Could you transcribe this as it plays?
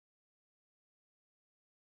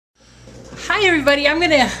Hi everybody, I'm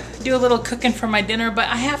gonna do a little cooking for my dinner, but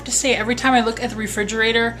I have to say every time I look at the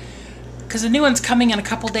refrigerator, because the new one's coming in a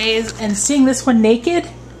couple days, and seeing this one naked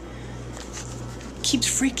keeps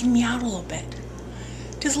freaking me out a little bit.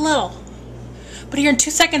 Just a little. But here in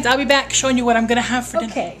 2 seconds I'll be back showing you what I'm gonna have for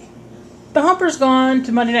dinner. Okay, the Humper's gone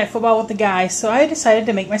to Monday Night Football with the guys, so I decided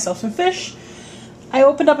to make myself some fish. I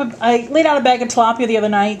laid out a bag of tilapia the other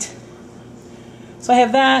night. So I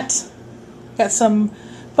have that. Got some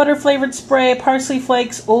butter flavored spray, parsley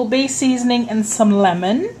flakes, Old Bay seasoning, and some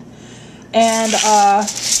lemon. And a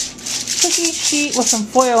cookie sheet with some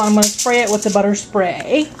foil. I'm going to spray it with the butter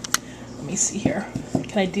spray. Let me see here.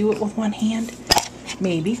 Can I do it with one hand?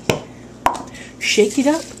 Maybe. Shake it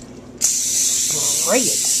up. Spray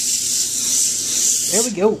it. There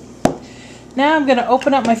we go. Now I'm going to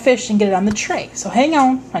open up my fish and get it on the tray. So hang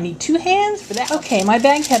on. I need 2 hands for that. Okay, my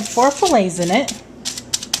bag had 4 fillets in it.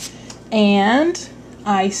 And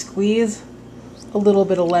I squeeze a little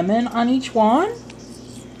bit of lemon on each one.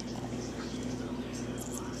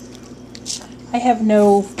 I have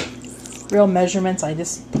no real measurements. I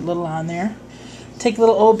just put a little on there. Take a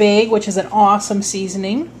little Old Bay, which is an awesome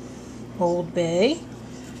seasoning. Old Bay.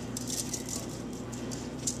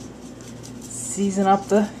 Season up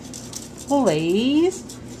the fillets.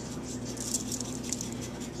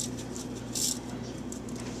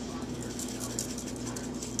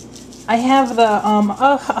 I have the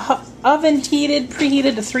oven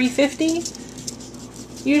preheated to 350.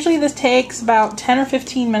 Usually this takes about 10 or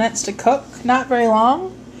 15 minutes to cook, not very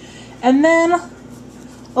long. And then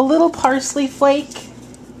a little parsley flake.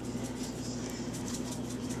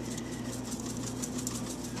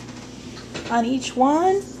 On each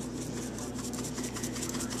one.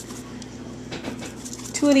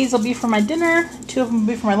 2 of these will be for my dinner, 2 of them will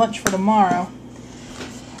be for my lunch for tomorrow.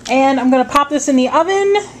 And I'm going to pop this in the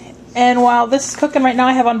oven. And while this is cooking right now,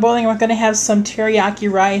 I have on boiling, I'm going to have some teriyaki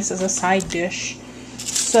rice as a side dish.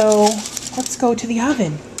 So let's go to the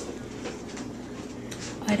oven.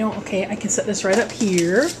 Okay, I can set this right up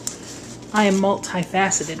here. I am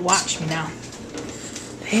multifaceted. Watch me now.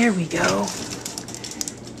 There we go.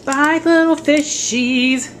 Bye, little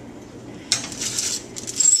fishies.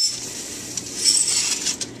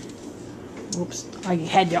 Oops, I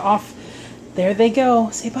had you off. There they go.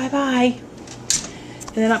 Say bye-bye.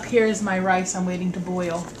 And then up here is my rice I'm waiting to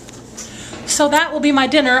boil. So that will be my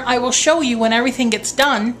dinner. I will show you when everything gets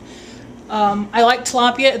done. I like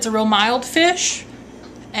tilapia. It's a real mild fish.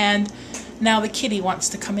 And now the kitty wants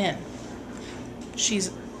to come in. She's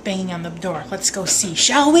banging on the door. Let's go see,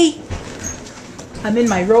 shall we? I'm in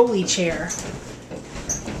my rolly chair.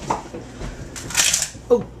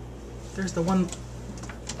 Oh, there's the one.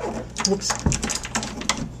 Whoops.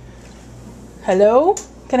 Hello?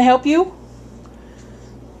 Can I help you?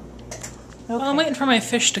 Okay. Well, I'm waiting for my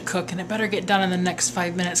fish to cook, and it better get done in the next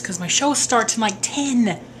 5 minutes because my show starts in like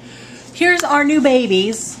 10. Here's our new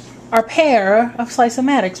babies, our pair of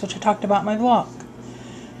Slice-O-Matics, which I talked about in my vlog.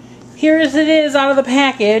 Here as it is out of the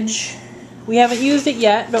package. We haven't used it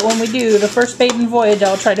yet, but when we do, the first maiden voyage,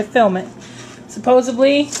 I'll try to film it.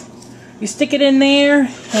 Supposedly, you stick it in there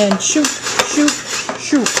and shoot, shoot,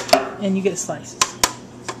 shoot, and you get slices.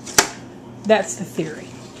 That's the theory.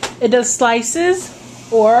 It does slices,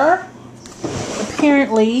 or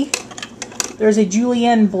apparently there's a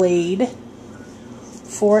julienne blade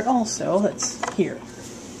for it also. That's here.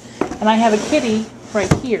 And I have a kitty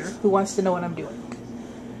right here who wants to know what I'm doing.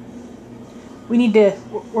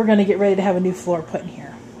 We're going to get ready to have a new floor put in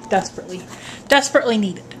here. Desperately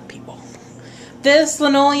needed, people. This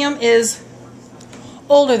linoleum is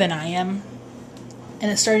older than I am,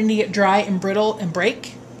 and it's starting to get dry and brittle and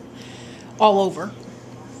break all over.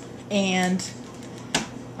 And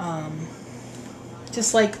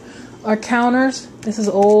just like our counters, this is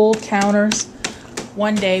old counters.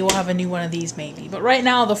 One day we'll have a new one of these maybe. But right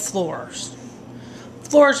now the floors.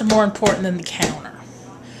 Floors are more important than the counter.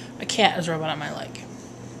 My cat is rubbing on my leg.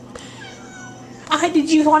 Did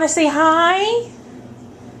you want to say hi?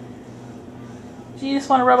 Do you just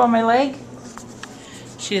want to rub on my leg?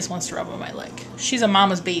 She just wants to rub on my leg. She's a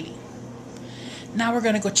mama's baby. Now we're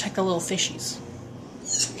going to go check the little fishies.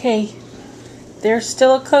 Okay, they're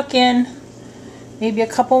still cooking. Maybe a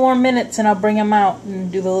couple more minutes and I'll bring them out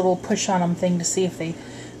and do the little push on them thing to see if they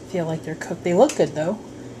feel like they're cooked. They look good though.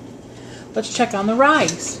 Let's check on the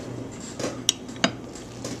rice.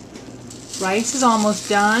 Rice is almost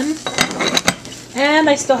done. And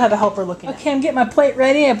I still have a helper looking at it. Okay, I'm getting my plate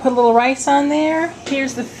ready. I put a little rice on there.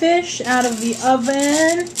 Here's the fish out of the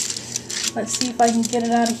oven. Let's see if I can get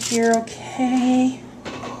it out of here okay.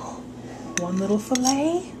 One little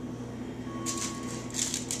fillet.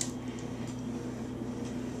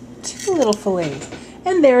 tasty little fillets.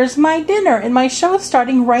 And there's my dinner, and my show is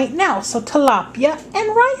starting right now. So tilapia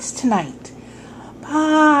and rice tonight.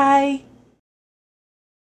 Bye.